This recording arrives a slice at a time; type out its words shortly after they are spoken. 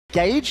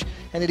Gage,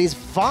 and it is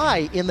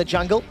Vi in the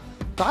jungle.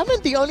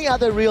 Diamond, the only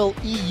other real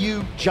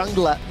EU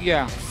jungler,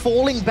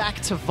 falling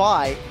back to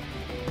Vi.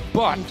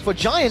 But for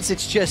Giants,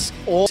 it's just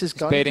all is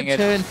going to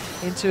turn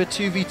into a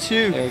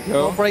 2v2. There you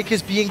go.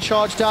 Breakers being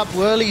charged up.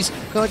 Whirly's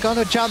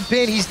gonna jump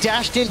in. He's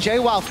dashed in.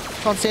 JWoww,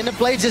 Transcendent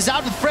Blades is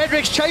out, and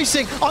Frederick's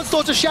chasing.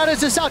 Onslaught of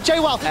Shadows is out.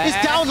 JWoww is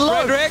down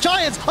low.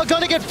 Giants are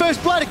gonna get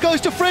first blood. It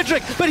goes to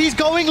Frederick, but he's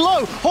going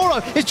low. Horo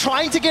is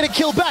trying to get a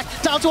kill back.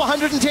 Down to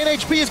 110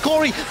 HP as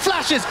Corey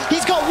flashes.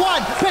 He's got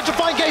one.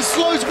 Petrifying Gaze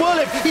slows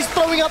Whirlip. He's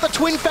throwing out the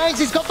Twin Fangs.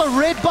 He's got the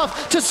red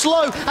buff to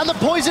slow, and the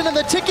poison and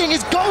the ticking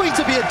is going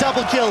to be a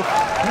double kill.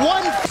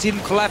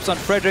 Didn't collapse on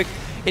Frederick.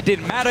 It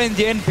didn't matter in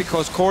the end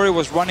because Corey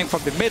was running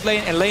from the mid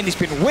lane, and lane has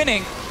been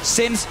winning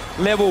since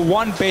level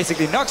 1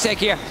 basically. Noxiac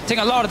here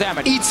taking a lot of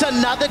damage. Eats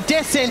another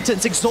death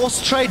sentence.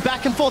 Exhaust trade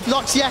back and forth.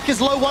 Noxiac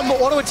is low. One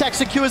more auto attack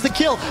secures the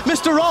kill.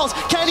 Mr. Rolls,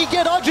 can he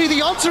get Audrey?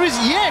 The answer is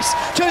yes.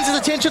 Turns his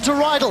attention to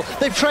Rydell.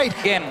 They've traded.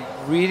 Again,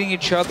 reading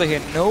each other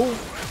here. No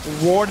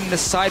ward in the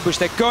side bush.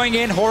 They're going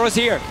in. Horo's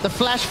here. The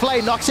flash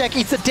flame. Noxiac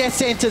eats a death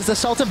sentence. The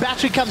Sultan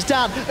battery comes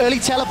down. Early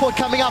teleport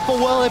coming up for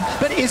Whirlip,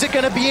 but is it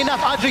going to be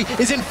enough? Audrey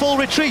is in full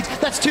retreat.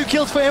 That's 2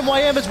 kills for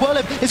MYM as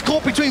Whirlip is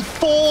caught between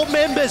 4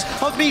 members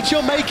of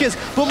MeetYourMakers.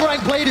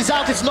 Boomerang Blade is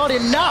out. It's not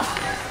enough.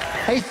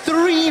 A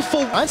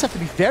 3-for-1. Giants have to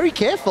be very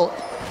careful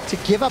to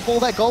give up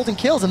all that golden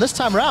kills. And this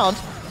time around,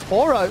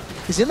 Horo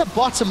is in the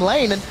bottom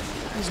lane, and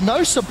there's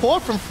no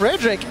support from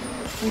Frederick.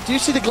 We do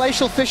see the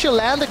Glacial Fissure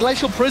land, the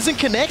Glacial Prison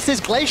connects, there's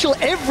Glacial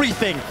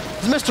everything.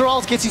 As Mr.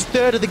 Rolls gets his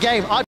 3rd of the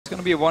game. It's going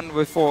to be a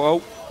 1v4.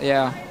 Oh,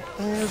 yeah.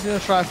 He's going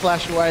to try and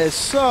flash away. There's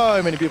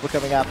so many people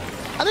coming up.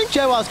 I think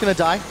JWoww's going to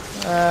die.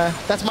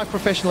 That's my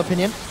professional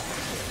opinion.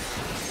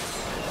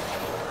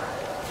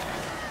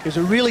 It was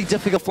a really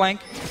difficult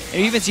flank. And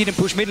you even see him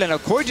push mid lane. Now,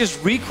 Corey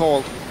just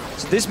recalled.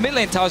 So this mid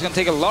lane tower is going to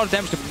take a lot of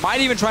damage. They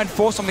might even try and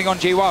force something on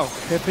JWoww.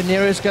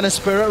 Pepinero is going to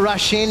Spirit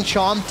Rush in.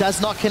 Charm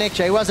does not connect.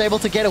 JWoww's able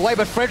to get away,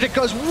 but Frederick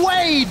goes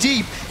way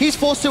deep. He's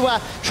forced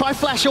to try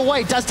flash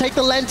away. Does take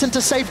the Lantern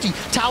to safety.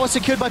 Tower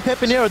secured by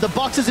Pepinero. The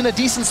box is in a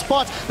decent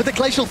spot, but the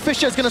Glacial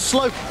Fissure is going to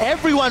slow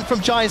everyone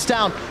from Giants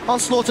down.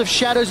 Onslaught of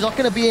Shadows not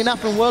going to be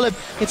enough, and Whirlip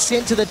gets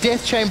sent to the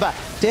Death Chamber.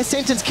 Death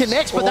Sentence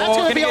connects, but that's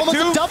going to be almost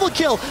a double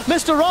kill.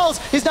 Mr.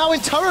 Rolls is now in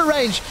turret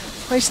range.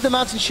 Facing the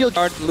Mountain Shield.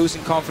 Start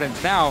losing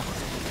confidence now.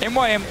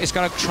 MYM is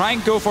going to try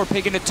and go for a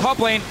pick in the top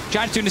lane.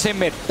 Giants doing the same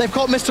mid. They've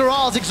caught Mr.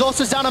 Rolls.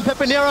 Exhaust is down on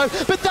Pepinero,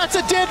 but that's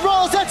a dead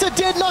Rolls. That's a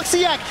dead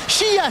Noxiac.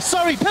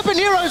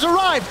 Pepinero's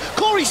arrived.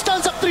 Corey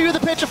stuns up 3 with the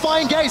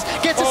Petrifying Gaze.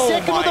 Gets a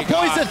second with the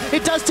poison.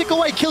 It does tick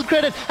away. Kill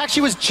credit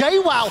actually was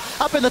JWoww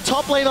up in the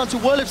top lane onto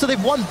Whirlip, so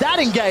they've won that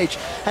engage.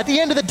 At the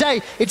end of the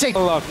day, it's a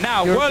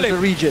now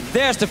Whirlip,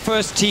 there's the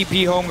first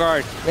TP home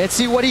guard. Let's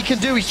see what he can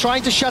do. He's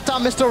trying to shut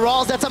down Mr.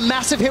 Rolls. That's a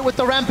massive hit with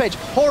the Rampage.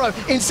 Horo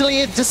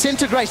instantly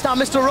disintegrates. Now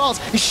Mr. Rolls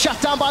is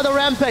shut down by the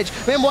Rampage.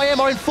 MYM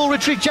are in full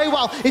retreat.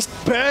 JWoww is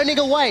burning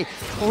away.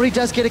 Corey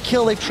does get a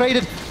kill. They've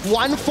traded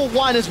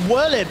 1-for-1 as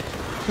Whirlip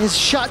is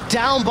shut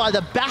down by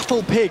the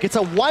Battle Pig. It's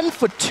a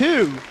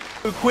 1-for-2.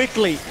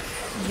 Quickly.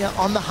 Yeah,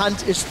 on the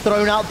hunt is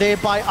thrown out there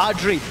by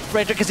Audrey.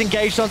 Frederick is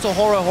engaged onto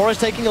Horo. Horo's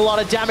taking a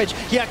lot of damage.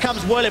 Here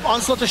comes Whirlip.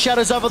 Onslaught of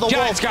Shadows over the wall.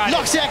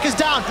 Noxiac is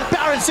down.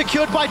 Baron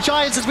secured by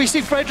Giants as we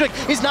see Frederick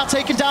is now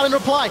taken down in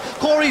reply.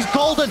 Corey's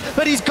golden,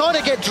 but he's going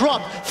to get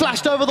dropped.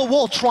 Flashed over the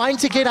wall, trying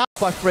to get out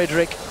by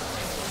Frederick.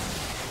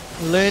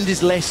 Learned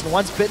his lesson.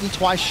 Once bitten,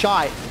 twice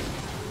shy.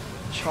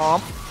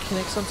 Charm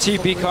connects on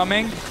TP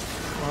coming.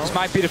 This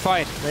might be the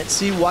fight. Let's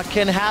see what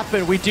can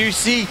happen. We do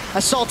see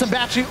Assault and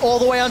Battery all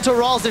the way onto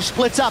Rolls. They're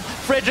split up.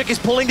 Frederick is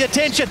pulling the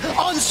attention.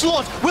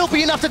 Onslaught will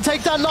be enough to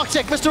take down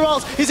Noxiac. Mr.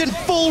 Rolls is in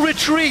full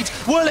retreat.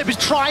 Whirlip is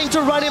trying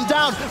to run him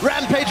down.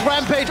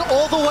 Rampage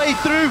all the way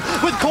through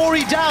with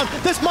Corey down.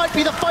 This might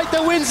be the fight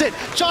that wins it.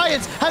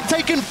 Giants have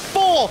taken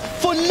 4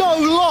 for no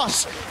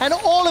loss. And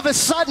all of a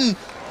sudden,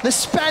 the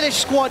Spanish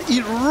squad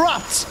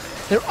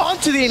erupts. They're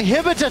onto the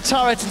inhibitor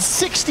turret, and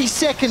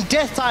 60-second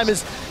death time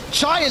as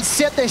Giants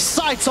set their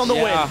sights on the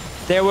win.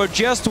 They were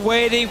just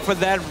waiting for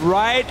that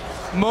right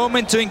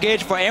moment to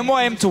engage for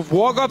MYM to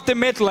walk up the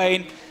mid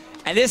lane.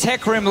 And this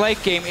Hecarim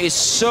late game is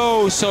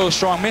so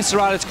strong. Mr.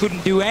 Rydell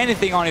couldn't do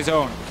anything on his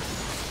own.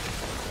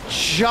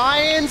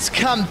 Giants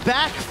come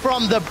back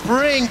from the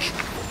brink,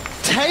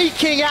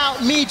 taking out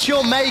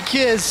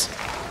MeetYourMakers,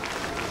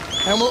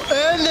 and will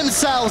earn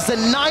themselves the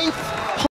 9th